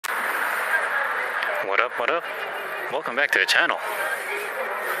What up, what up? Welcome back to the channel.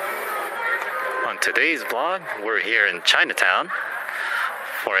 On today's vlog, we're here in Chinatown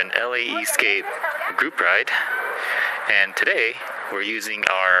for an LAESK8 group ride. And today, we're using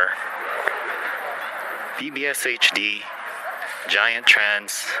our bbshd Giant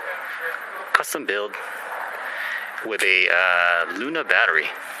Trance custom build with a Luna battery.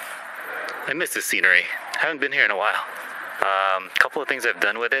 I miss this scenery. Haven't been here in a while. Couple of things I've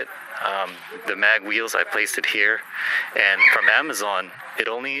done with it. The mag wheels, I placed it here, and from Amazon it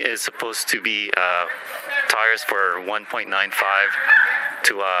only is supposed to be tires for 1.95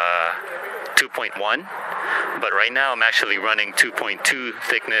 to 2.1, but right now I'm actually running 2.2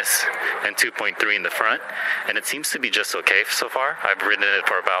 thickness and 2.3 in the front, and it seems to be just okay so far. I've ridden it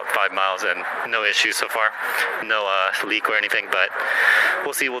for about 5 miles and no issues so far, no leak or anything, but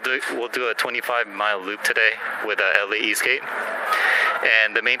we'll see. We'll do a 25-mile loop today with a LAESK8.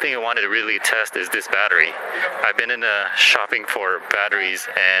 And the main thing I wanted to really test is this battery. I've been in shopping for batteries,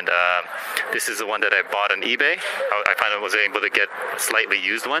 and this is the one that I bought on eBay. I finally was able to get a slightly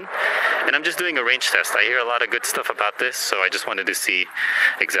used one, and I'm just doing a range test. I hear a lot of good stuff about this, so I just wanted to see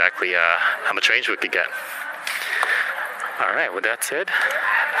exactly how much range we could get. All right, with that said,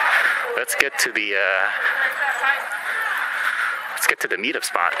 let's get to the meetup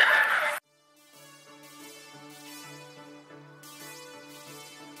spot.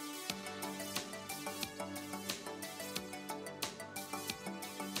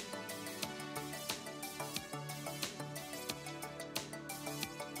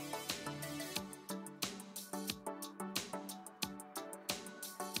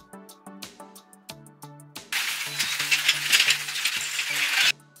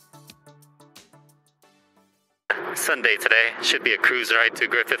 Sunday today, should be a cruise ride to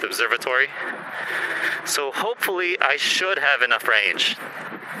Griffith Observatory, so hopefully I should have enough range.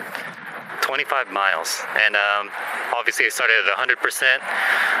 25 miles, and obviously I started at 100%.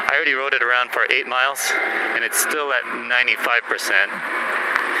 I already rode it around for 8 miles and it's still at 95%,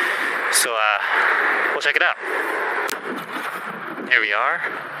 so we'll check it out. Here we are.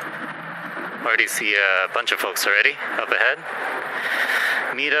 Already see a bunch of folks already up ahead.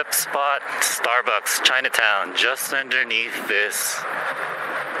 Meetup spot, Starbucks, Chinatown, just underneath this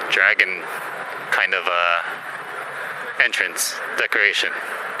dragon kind of entrance decoration.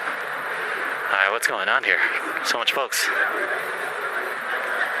 Alright, what's going on here? So much folks.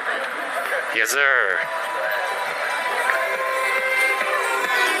 Yes, sir.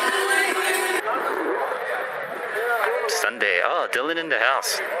 Sunday. Oh, Dylan in the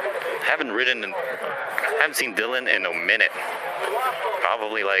house. Haven't seen Dylan in a minute.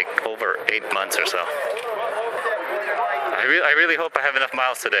 Probably like over 8 months or so. I really hope I have enough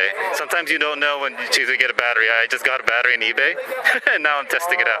miles today. Sometimes you don't know when you choose to get a battery. I just got a battery on eBay, and now I'm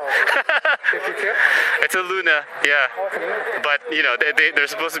testing it out. It's a Luna, yeah. But you know, they're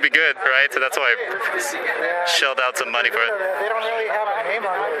supposed to be good, right? So that's why I shelled out some money for it. They don't really have a name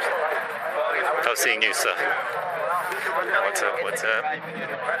on theirs. I was seeing new stuff. What's up? What's up?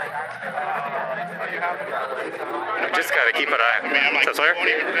 I just gotta keep an eye. What's up, sir?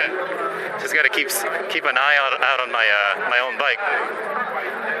 Just gotta keep an eye out on my own bike.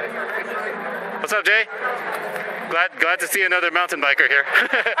 What's up, Jay? Glad to see another mountain biker here.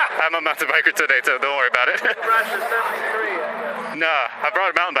 I'm a mountain biker today, so don't worry about it. No, I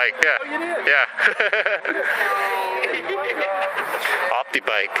brought a mountain bike. Yeah. Oh, you did? Yeah.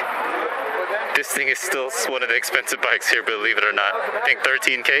 Bike. This thing is still one of the expensive bikes here, believe it or not. I think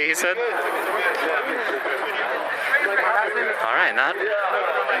 13K, he said. All right, not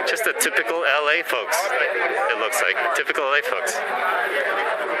just a typical LA folks. It looks like typical LA folks.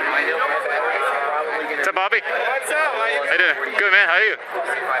 What's up, Bobby? What's up? How you doing? Good, man. How are you?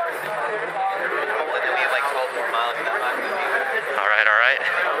 All right, all right.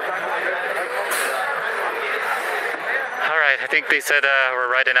 Alright, I think they said we're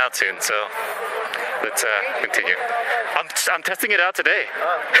riding out soon, so let's continue. I'm testing it out today.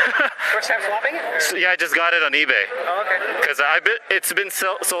 First time swapping it? So, yeah, I just got it on eBay. Oh, okay. Because it's been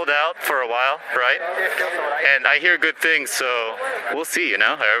sold out for a while, right? And I hear good things, so we'll see, you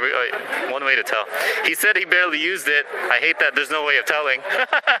know? One way to tell. He said he barely used it. I hate that there's no way of telling.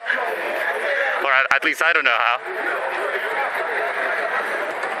 Or at least I don't know how.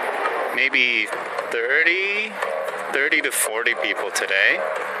 Maybe 30 to 40 people today.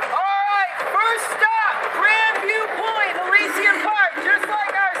 Alright, first stop, Grand View Point, Elysian Park, just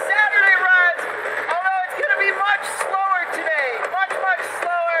like our Saturday rides, although it's going to be much slower today, much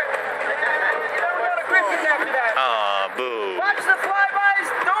slower, and then we're going to Griffith after that. Aw, boo. Watch the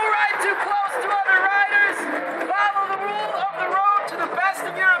flybys, don't ride too close to other riders, follow the rule of the road to the best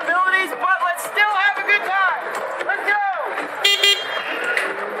of your abilities, but let's still have a good time. Let's go.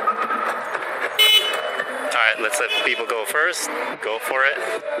 All right, let's let people go first. Go for it.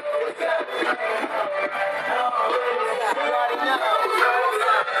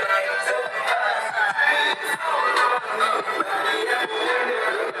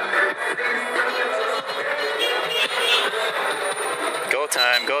 Go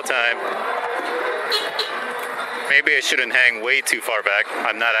time, go time. Maybe I shouldn't hang way too far back.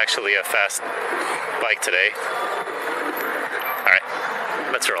 I'm not actually a fast bike today. All right,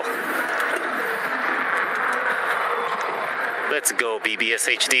 let's roll. Let's go,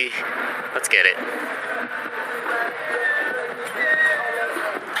 bbshd. Let's get it.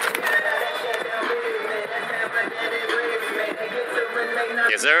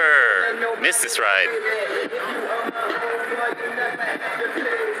 Yes, sir. Missed this ride.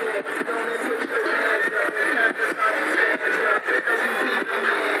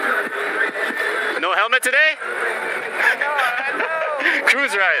 No helmet today? I know.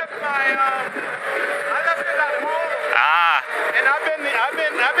 Cruise ride. I left it at home. Ah. And I've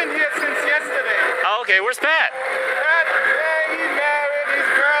been here since yesterday. Oh, okay, where's Pat? Pat, he's married. His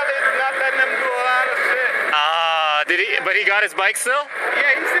girl is not letting him do a lot of shit. Did he? But he got his bike still?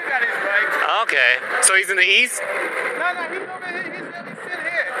 Yeah, he still got his bike. Okay, so he's in the east? No, he's over here. He's still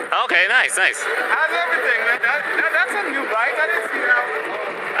here. Okay, nice. How's everything, man? That's a new bike. I didn't see that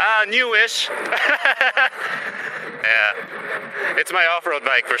one. Newish. Yeah, it's my off-road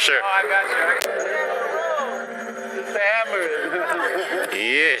bike for sure. Oh, I got you. It's the hammer.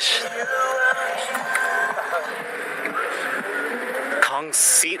 Yeesh. Kong's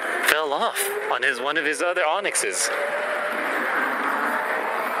seat fell off on one of his other Onyxes.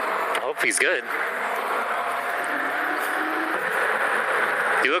 I hope he's good.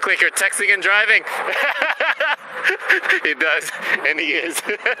 You look like you're texting and driving. He does, and he is.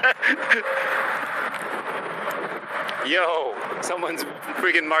 Yo, someone's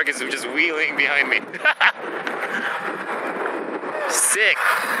freaking Marcus just wheeling behind me. Sick.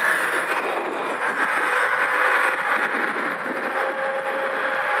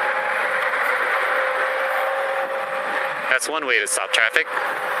 That's one way to stop traffic.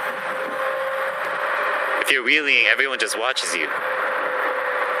 If you're wheeling, everyone just watches you.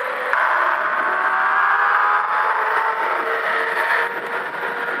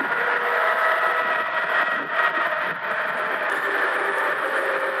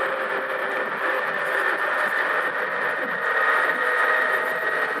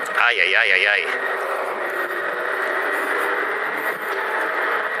 Ay.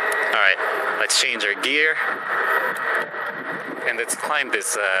 All right, let's change our gear and let's climb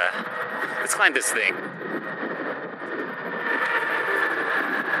this thing.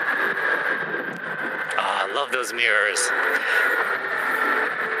 I love those mirrors.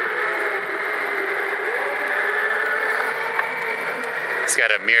 He's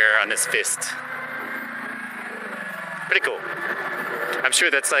got a mirror on his fist. Pretty cool. I'm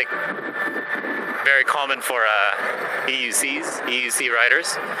sure that's like very common for EUC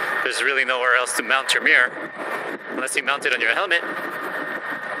riders. There's really nowhere else to mount your mirror unless you mount it on your helmet.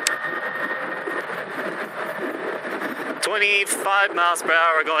 25 miles per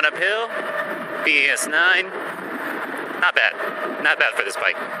hour going uphill. BS9. Not bad for this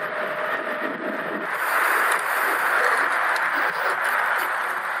bike.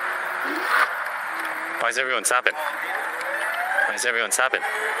 Why is everyone stopping?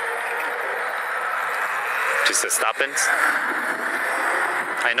 Just the stoppings.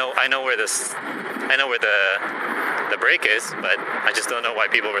 I know where the brake is, but I just don't know why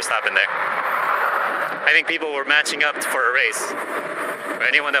people were stopping there. I think people were matching up for a race. For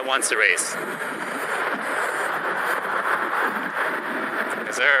anyone that wants to race.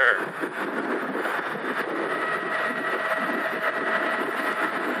 Yes, sir.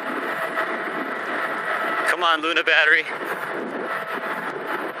 Come on, Luna battery.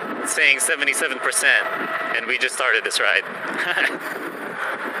 It's saying 77%, and we just started this ride.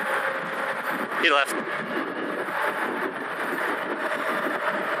 He left.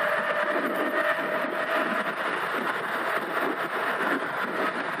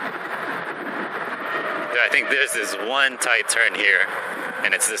 I think there's this one tight turn here,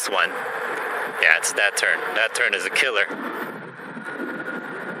 and it's this one. Yeah, it's that turn. That turn is a killer.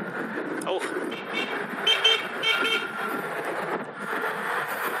 Oh.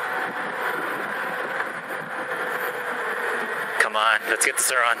 Come on, let's get the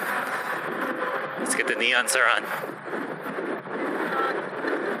surron. Let's get the neon surron.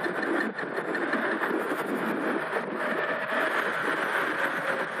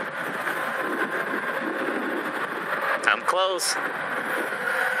 I'm close.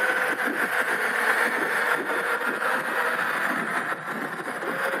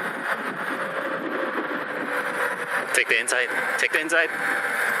 Take the inside. Take the inside.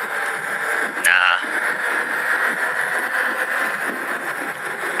 Nah.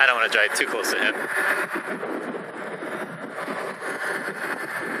 I don't want to drive too close to him.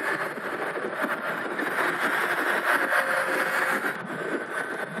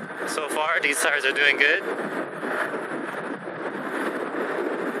 So far, these tires are doing good.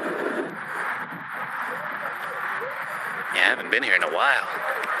 Yeah, I haven't been here in a while.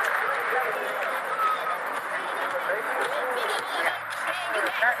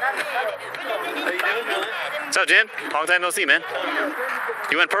 What's up, Jim? Long time no see, man.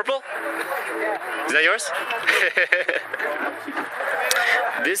 You went purple? Is that yours?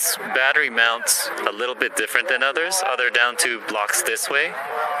 This battery mounts a little bit different than others. Other down two blocks this way.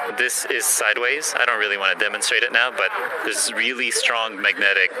 This is sideways. I don't really want to demonstrate it now, but there's really strong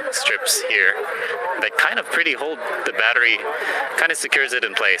magnetic strips here that kind of pretty hold the battery, kind of secures it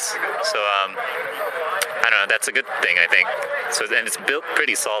in place. So I don't know, that's a good thing, I think. So, and it's built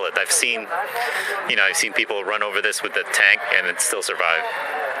pretty solid. I've seen people run over this with the tank and it still survived.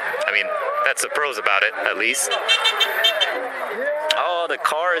 I mean, that's the pros about it, at least. Oh, the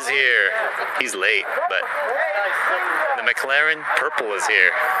car is here. He's late, but the McLaren purple is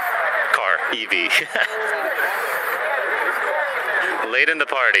here. Car, EV. Late in the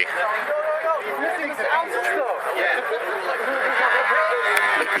party.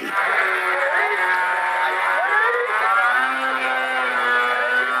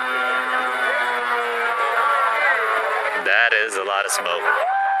 That is a lot of smoke.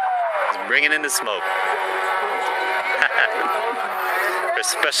 He's bringing in the smoke. For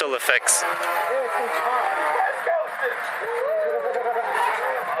special effects.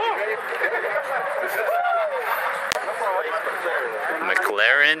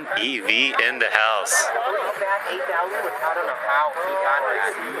 McLaren EV in the house.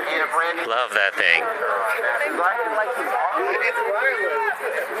 Love that thing.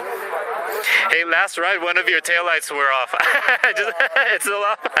 Hey, last ride, one of your taillights were off. It's still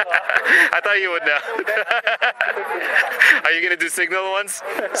off. I thought you would know. Are you gonna do signal ones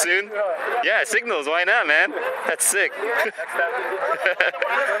soon? Yeah, signals. Why not, man? That's sick.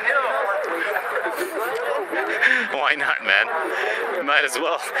 Why not, man? Might as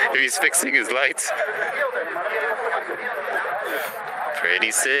well if he's fixing his lights.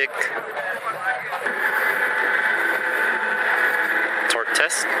 Pretty sick. Torque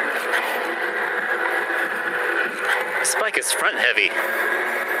test. This bike is front heavy.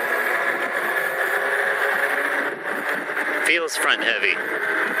 Feels front heavy.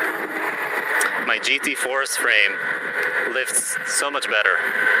 My GT Force frame lifts so much better.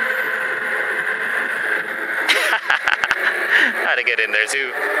 How to get in there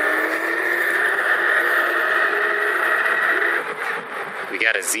too. We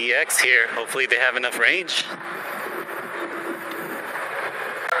got a ZX here. Hopefully they have enough range.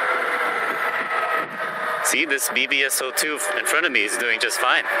 See, this BBS02 in front of me is doing just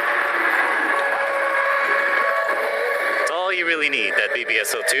fine. That's all you really need, that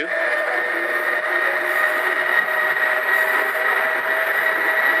BBS02.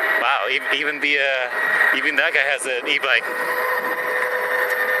 Wow, even that guy has an e-bike.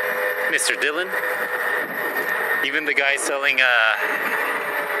 Mr. Dylan. Even the guy selling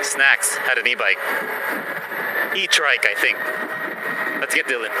snacks had an e-bike. E-trike, I think. Let's get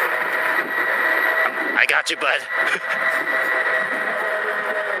Dylan. I got you, bud.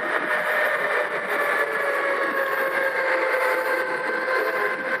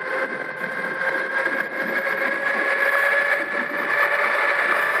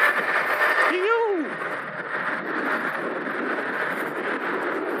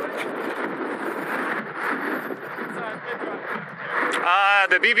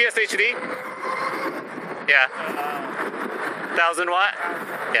 The bbshd? Yeah. 1000 watt?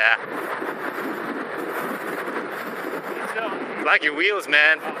 Yeah. Like your wheels,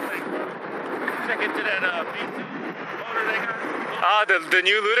 man. Check into that motor there. Ah, the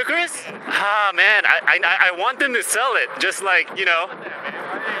new Ludicrous? Ah, man, I want them to sell it, just like, you know.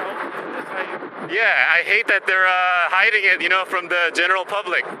 Yeah, I hate that they're hiding it, you know, from the general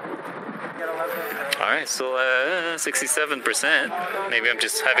public. All right, so 67%. Maybe I'm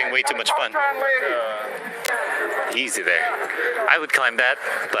just having way too much fun. Easy there. I would climb that,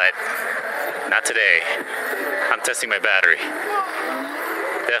 but not today. I'm testing my battery.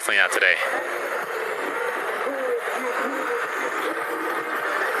 Definitely not today.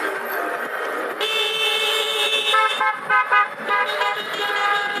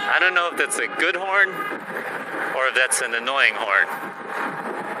 I don't know if that's a good horn or if that's an annoying horn.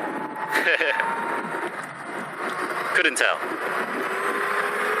 Couldn't tell.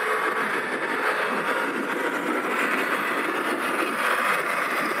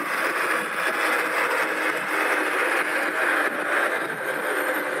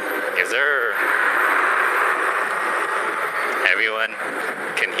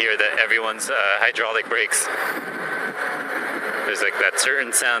 hear that everyone's hydraulic brakes. There's like that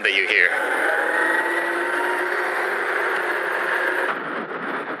certain sound that you hear.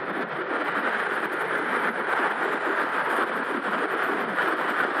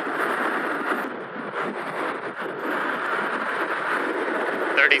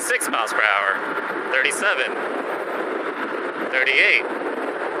 "36 miles per hour, 37, 38.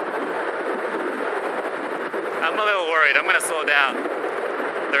 I'm a little worried. I'm gonna slow down.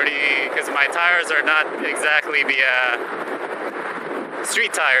 30, because my tires are not exactly the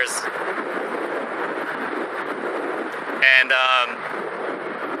street tires. And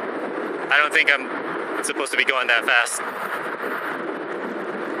I don't think I'm supposed to be going that fast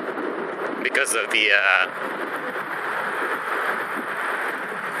because of the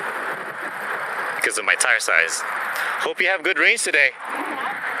because of my tire size. Hope you have good range today.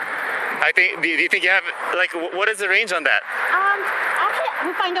 I think. Do you think you have, like, what is the range on that? Actually,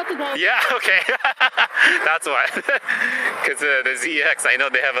 we'll find out today. Yeah. Okay. That's why. Because the ZX, I know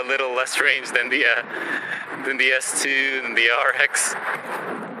they have a little less range than the S2 and the RX.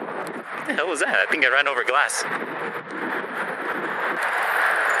 What the hell was that? I think I ran over glass.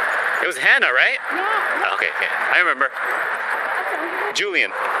 It was Hannah, right? Yeah. Okay. I remember.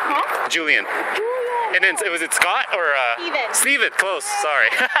 Julian. Huh? Julian. And then was it Scott or Steven. Steven, close. Sorry.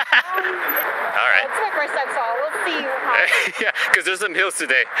 All right. It's my first time, so we'll see how. Yeah, because there's some hills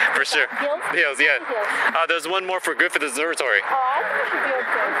today for sure. Hills? Hills, yeah. Hills. There's one more for Griffith Observatory. Oh, I think we should be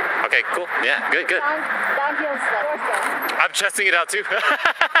okay. Okay, cool. Yeah, good. Downhill stuff. I'm testing it out too.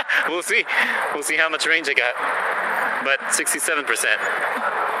 We'll see. We'll see how much range I got. But 67%.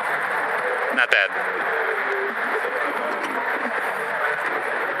 Not bad.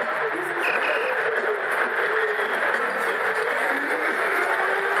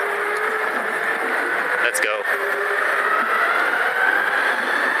 Let's go.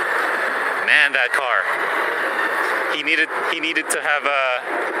 Man, that car. He needed to have a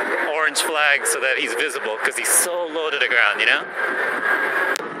orange flag so that he's visible because he's so low to the ground, you know?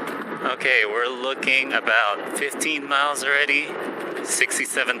 Okay, we're looking about 15 miles already,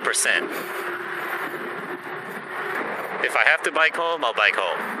 67%. If I have to bike home, I'll bike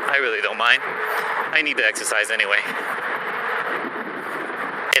home. I really don't mind. I need to exercise anyway.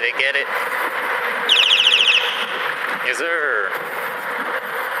 Get it. Yes, sir.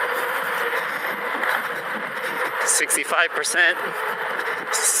 65%,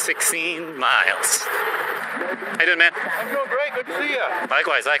 16 miles. How you doing, man? I'm doing great. Good to see you.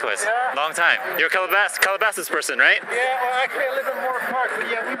 Likewise. Yeah. Long time. You're a Calabasas person, right? Yeah, well, actually, I live in Moore Park, but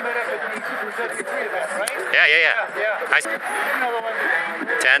yeah, we met up at the Super73 event, right? Yeah. Yeah. Another one.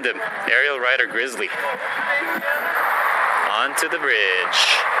 Tandem, arielrider Grizzly. Onto the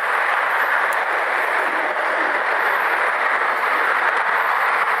bridge.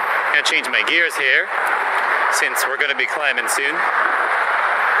 Gonna change my gears here since we're gonna be climbing soon.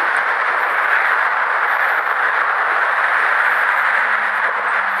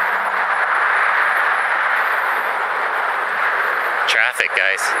 Traffic,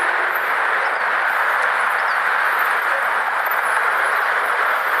 guys.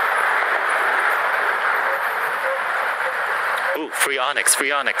 Ooh, free Onyx.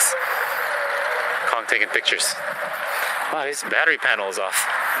 Kong taking pictures. Wow, his battery panel is off.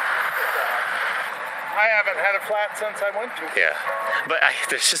 I haven't had a flat since I went to. Yeah, but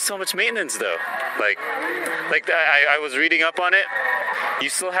there's just so much maintenance though. Like I was reading up on it. You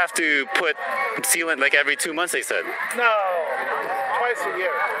still have to put sealant like every 2 months, they said. No, twice a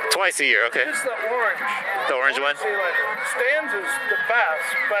year. Twice a year, okay. Just the orange. The orange one? Sealant. Stands is the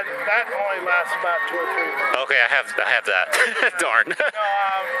best, but that only lasts about 2 or 3 months. Okay, I have that. Darn.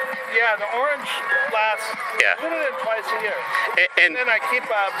 Yeah, the orange lasts. Yeah. Put it in twice a year. And then I keep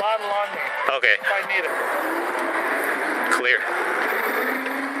a bottle on me. Okay. If I need it. Clear.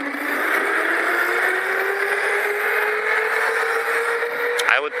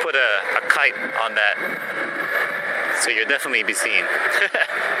 I would put a kite on that, so you'll definitely be seen.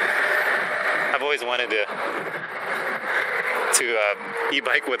 I've always wanted to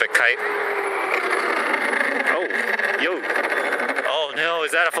e-bike with a kite. Oh, yo. Oh no,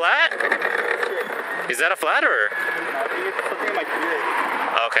 is that a flat? Is that a flat or?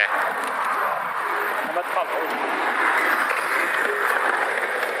 Okay.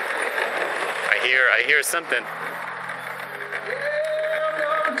 I hear something.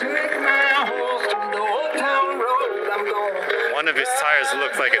 One of his tires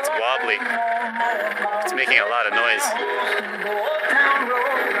looks like it's wobbly. It's making a lot of noise. Oh,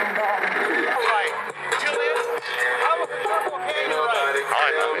 I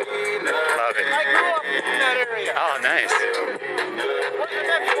love it. I grew up in that area. Oh, nice. What's the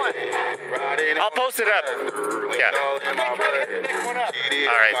next I'll post it up. Yeah.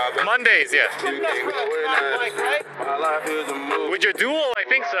 All right. Mondays, yeah. With your dual, I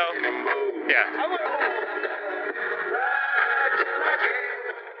think so. Yeah.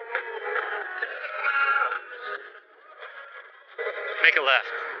 Make a left.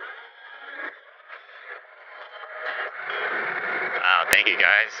 Wow, thank you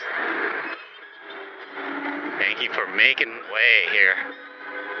guys. Thank you for making way here.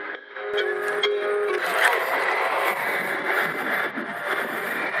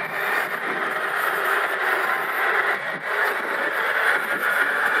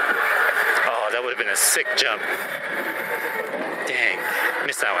 Oh, that would have been a sick jump. Dang,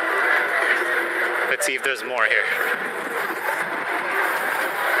 missed that one. Let's see if there's more here.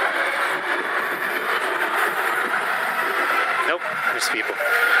 Nope, there's people.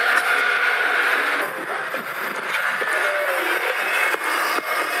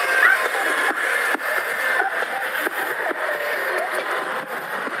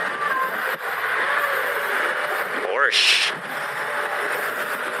 Porsche.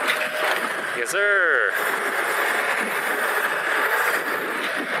 Yes, sir.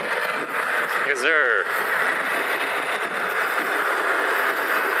 Yes, sir.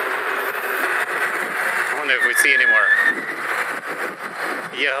 I wonder if we see any more.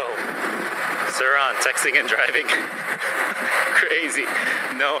 Yo, surron, texting and driving. Crazy.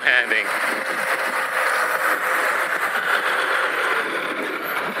 No handing.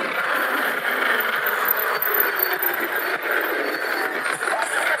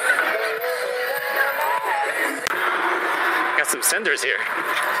 Got some senders here.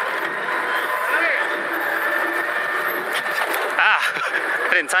 Ah,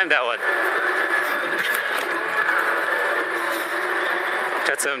 I didn't time that one.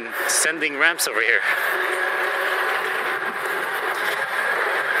 Got some sending ramps over here.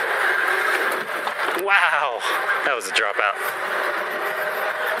 Wow, that was a dropout.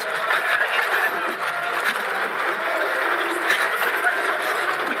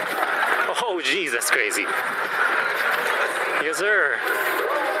 Oh, geez, that's crazy. Yes, sir.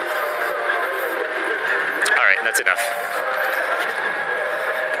 All right, that's enough.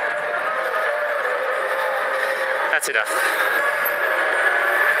 That's enough.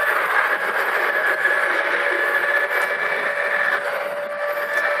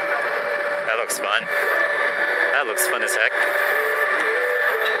 That looks fun. That looks fun as heck.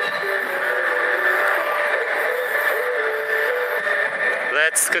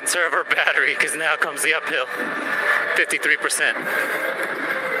 Let's conserve our battery because now comes the uphill. 53%.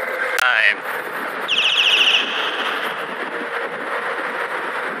 Time.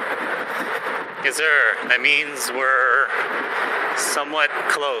 Yes, sir. That means we're somewhat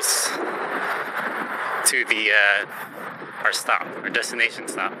close to the our stop, our destination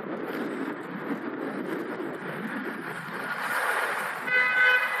stop.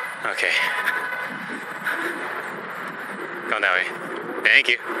 Okay. Going that way. Thank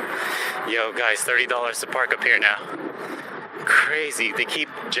you. Yo, guys, $30 to park up here now. Crazy. They keep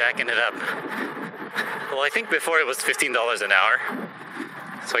jacking it up. Well, I think before it was $15 an hour.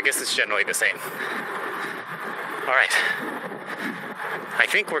 So I guess it's generally the same. All right. I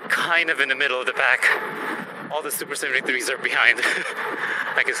think we're kind of in the middle of the pack. All the Super73s are behind.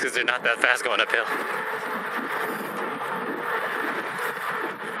 I guess because they're not that fast going uphill.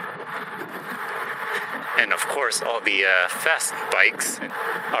 And of course, all the fast bikes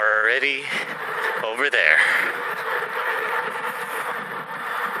are already over there.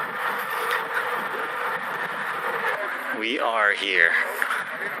 We are here.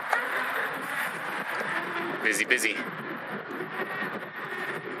 Busy, busy.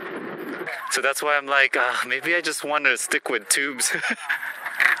 So that's why I'm like, maybe I just want to stick with tubes.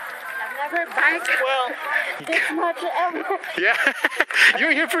 I've never biked this much ever. Yeah,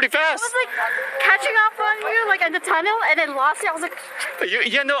 you're here pretty fast. I was like catching up on you, like in the tunnel, and then lost you. I was like,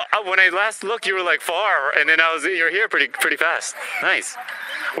 Yeah, no. When I last looked, you were like far, and then you're here pretty fast. Nice.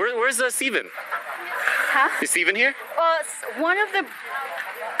 Where's Steven? huh? Is Steven here? One of the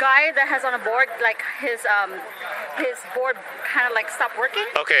guy that has on a board, like his board kind of like stopped working.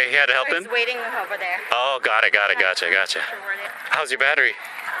 Okay, he had to help So him. he's waiting over there. Oh, got it. Gotcha. How's your battery?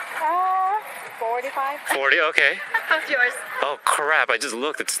 45. 40. Okay. How's yours? Oh crap! I just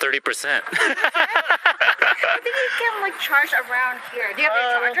looked. It's 30%. I think you can like charge around here. Do you have I a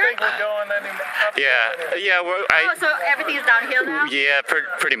don't charger? think we're going any. Yeah. Oh, so everything is downhill now? Yeah,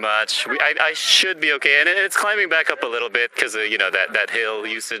 pretty much. I should be okay, and it's climbing back up a little bit because of that hill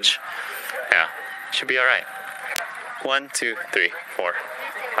usage. Yeah, should be all right. 1, 2, 3, 4,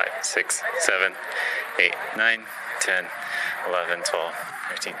 5, 6, 7, 8, 9, 10, 11, 12,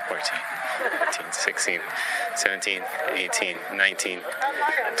 13, 14, 15, 16, 17, 18, 19,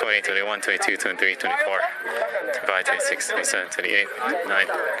 20, 21, 22, 23, 24, 25, 26, 27, 28, 9,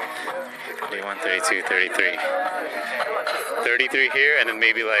 31, 32, 33. 33 here, and then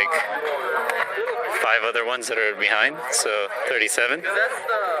maybe like 5 other ones that are behind, so 37.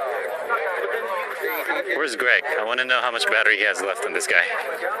 Where's Greg? I want to know how much battery he has left on this guy.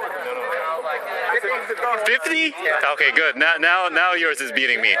 50? Okay, good. Now yours is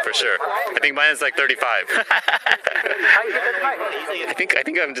beating me for sure. I think mine is like 35. I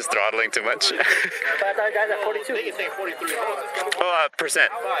think I'm just throttling too much. But I thought that's at 42. Oh,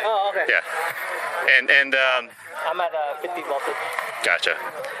 percent. Oh, okay. Yeah. And I'm at 50 voltage. gotcha.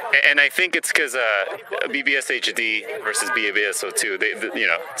 And I think it's because bbshd versus bbso2, they you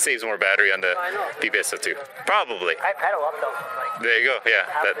know, saves more battery on the bbso2. Probably. I pedal up though. There you go. Yeah,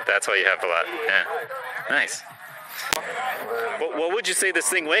 that's why you have a lot. Yeah. Nice. What would you say this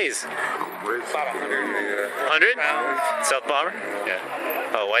thing weighs? About 100. 100? South Bomber? Yeah.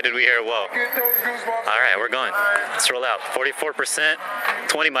 Oh, why did we hear whoa? All right, we're going. Let's roll out. 44%,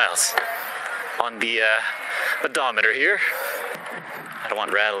 20 miles on the odometer here. I don't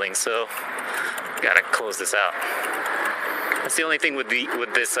want rattling, so gotta close this out. That's the only thing with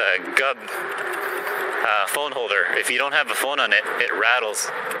this Gub phone holder. If you don't have a phone on it, it rattles.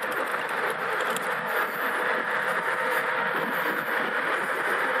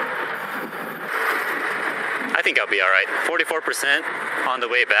 I think I'll be all right. 44% on the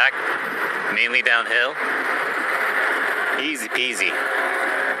way back, mainly downhill. Easy peasy.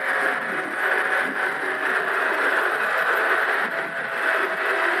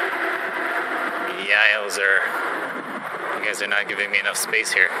 You guys are not giving me enough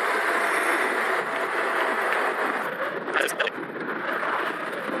space here.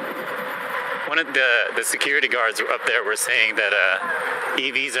 One of the security guards up there were saying that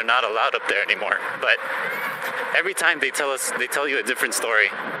EVs are not allowed up there anymore, but every time they tell you a different story.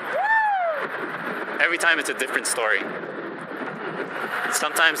 Every time it's a different story.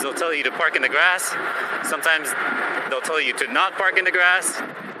 Sometimes they'll tell you to park in the grass. Sometimes they'll tell you to not park in the grass.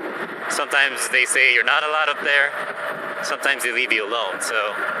 Sometimes they say you're not allowed up there. Sometimes they leave you alone.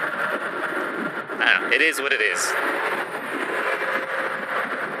 So, I don't know. It is what it is.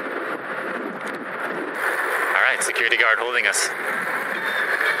 All right, security guard holding us.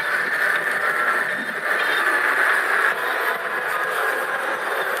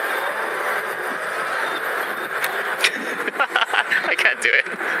 I can't do it.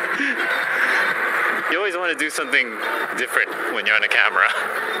 You always want to do something different when you're on a camera.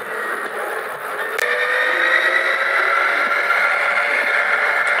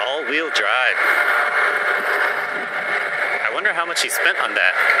 All-wheel drive. I wonder how much he spent on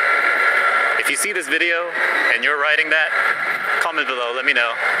that. If you see this video and you're riding that, comment below, let me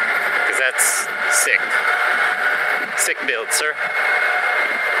know. Because that's sick. Sick build, sir.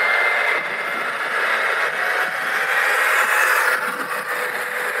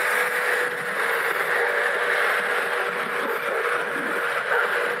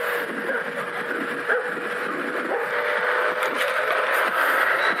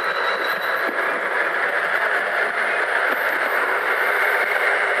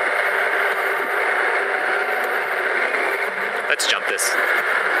 Let's jump this.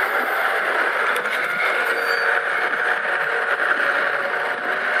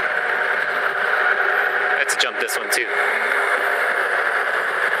 Let's jump this one too.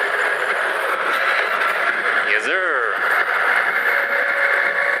 Yes, sir.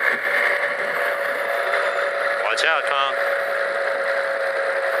 Watch out, Kong.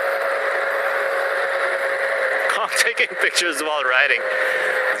 Kong taking pictures while riding.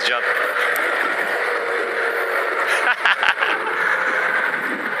 Let's jump.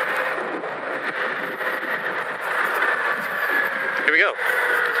 Here we go.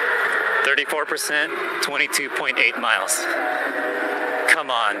 34%, 22.8 miles. Come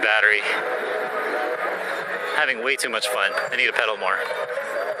on, battery. Having way too much fun. I need to pedal more.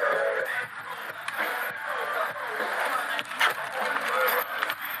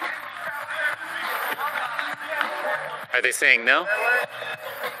 Are they saying no?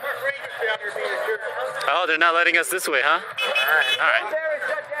 Oh, they're not letting us this way, huh? All right.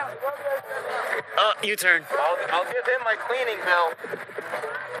 Oh, U-turn. I'll give him my cleaning bill.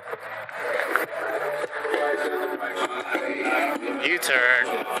 U-turn.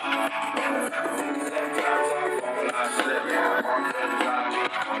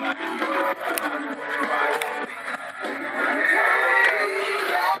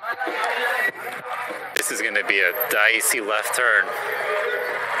 This is going to be a dicey left turn.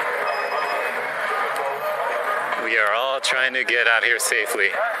 We are all trying to get out here safely.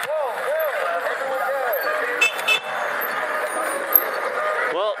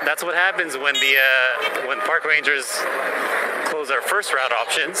 Well, that's what happens when when park rangers close our first route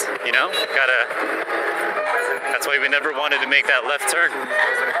options. You know, that's why we never wanted to make that left turn.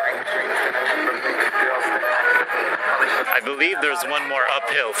 I believe there's one more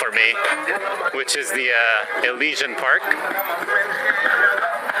uphill for me, which is the Elysian Park.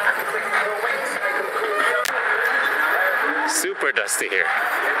 Super dusty here.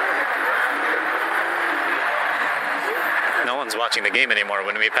 No one's watching the game anymore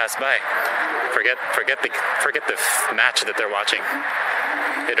when we pass by. Forget the match that they're watching.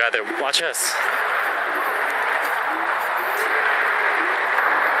 They'd rather watch us.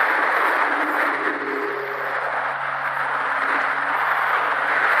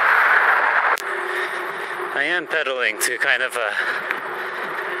 I am pedaling to kind of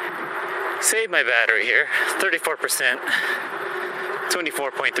save my battery here. 34%,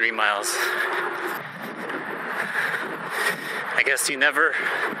 24.3 miles. I guess you never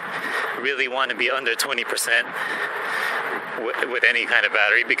really want to be under 20% with any kind of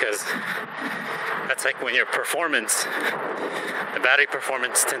battery, because that's like when your performance, the battery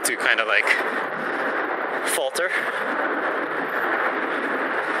performance tends to kind of like falter.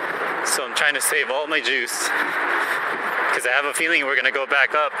 So I'm trying to save all my juice, because I have a feeling we're going to go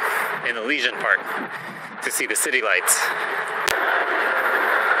back up in Elysian Park to see the city lights.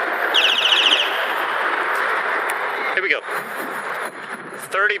 Here we go.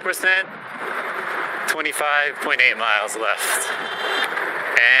 30%, 25.8 miles left.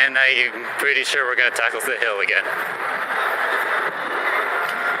 And I'm pretty sure we're going to tackle the hill again.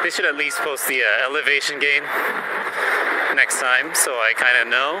 They should at least post the elevation gain next time, so I kind of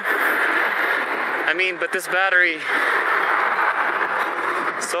know. I mean, but this battery,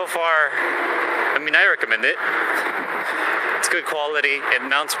 so far, I mean, I recommend it. It's good quality. It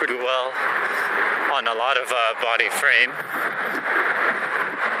mounts pretty well on a lot of body frame.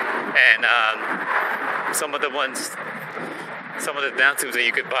 And some of the down tubes that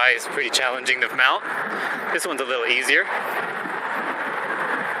you could buy is pretty challenging to mount. This one's a little easier,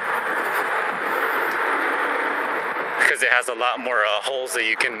 because it has a lot more holes that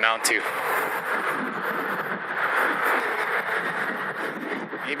you can mount to.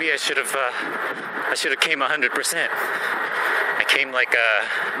 Maybe I should have came 100%. I came like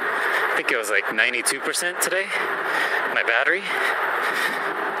I think it was like 92% today, my battery.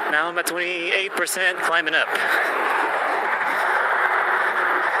 Now I'm at 28%, climbing up.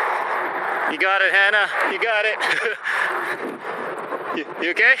 You got it, Hannah. You got it.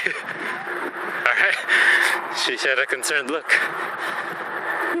 You okay? All right. She had a concerned look.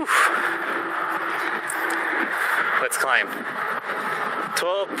 Whew. Let's climb.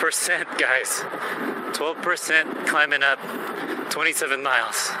 12%, guys. 12% climbing up 27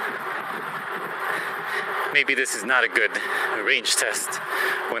 miles. Maybe this is not a good range test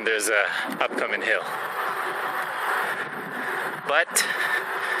when there's a upcoming hill. But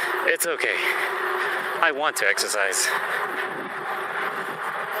it's okay. I want to exercise.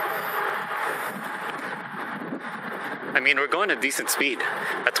 I mean, we're going at decent speed.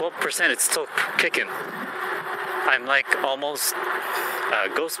 At 12%, it's still kicking. I'm like almost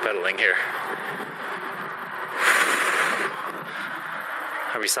ghost pedaling here.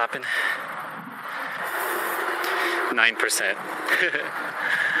 Are we stopping? 9%.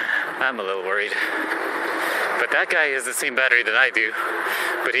 I'm a little worried. But that guy has the same battery that I do,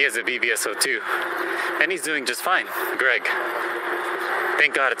 but he has a BBSO2, and he's doing just fine. Greg.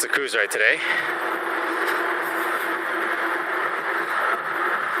 Thank God it's a cruise ride today.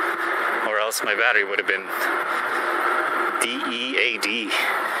 Or else my battery would have been DEAD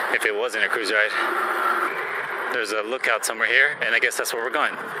if it wasn't a cruise ride. There's a lookout somewhere here, and I guess that's where we're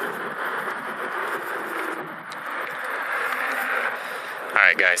going.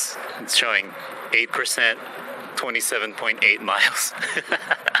 Alright guys, it's showing 8%, 27.8 miles.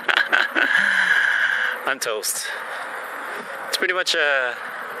 I'm toast. It's pretty much I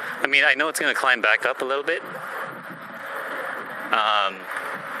mean, I know it's going to climb back up a little bit.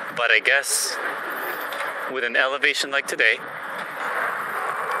 But I guess with an elevation like today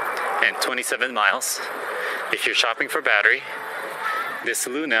and 27 miles, if you're shopping for battery, this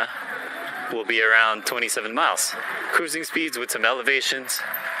Luna will be around 27 miles. Cruising speeds with some elevations,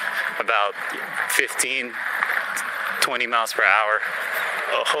 about 15, 20 miles per hour.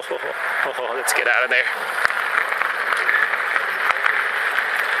 Oh, let's get out of there.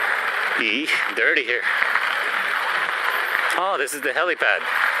 Dirty here. Oh, this is the helipad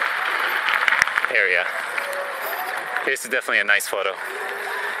area. This is definitely a nice photo.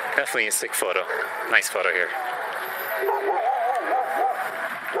 Definitely a sick photo. Nice photo here.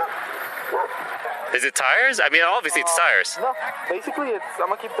 Is it tires? I mean, obviously it's tires. No, basically I'm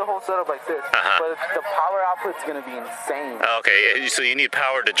gonna keep the whole setup like this, but the power output's gonna be insane. Okay, so you need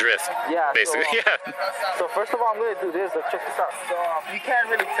power to drift. Yeah, basically. So first of all, I'm gonna do this. Let's check this out. So you can't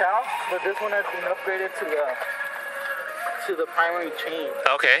really tell, but this one has been upgraded to the primary chain.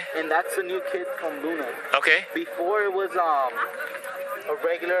 Okay. And that's the new kit from Luna. Okay. Before it was a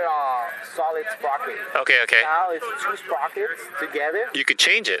regular solid sprocket. Okay. Now it's 2 sprockets together. You could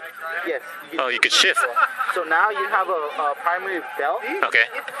change it. Yes. You could shift. So now you have a primary belt. Okay.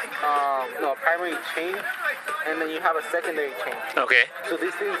 No, primary chain, and then you have a secondary chain. Okay. So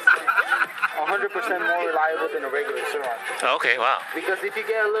this thing's 100% more reliable than a regular surron. Okay, wow. Because if you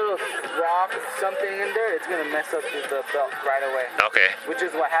get a little rock, something in there, it's gonna mess up the belt right away. Okay. Which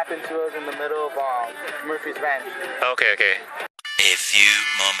is what happened to us in the middle of Murphy's Ranch. Okay. A few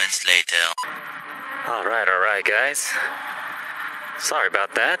moments later. All right, guys. Sorry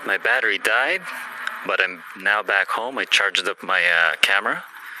about that. My battery died, but I'm now back home. I charged up my camera,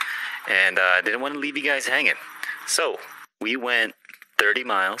 and I didn't want to leave you guys hanging. So we went 30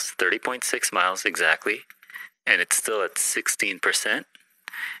 miles, 30.6 miles exactly, and it's still at 16%.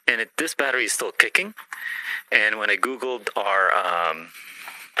 And this battery is still kicking. And when I Googled our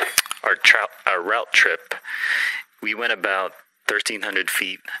route trip, we went about 1,300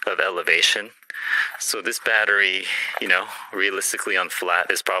 feet of elevation. So this battery, realistically on flat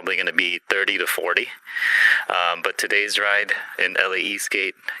is probably going to be 30 to 40. But today's ride in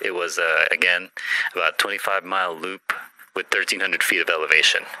LAESK8, it was, again, about a 25-mile loop with 1,300 feet of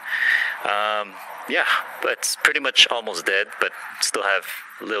elevation. Yeah, but it's pretty much almost dead, but still have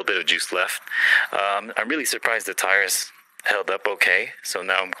a little bit of juice left. I'm really surprised the tires held up okay, so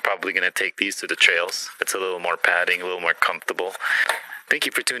now I'm probably going to take these to the trails. It's a little more padding, a little more comfortable. Thank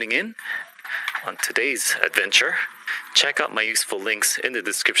you for tuning in on today's adventure. Check out my useful links in the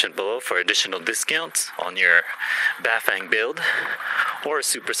description below for additional discounts on your Bafang build, or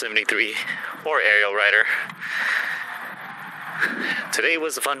Super73 or arielrider. Today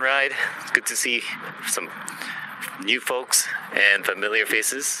was a fun ride. It's good to see some new folks and familiar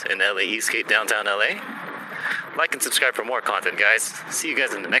faces in LAESK8 downtown LA. Like and subscribe for more content, guys. See you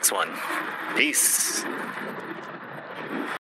guys in the next one. Peace.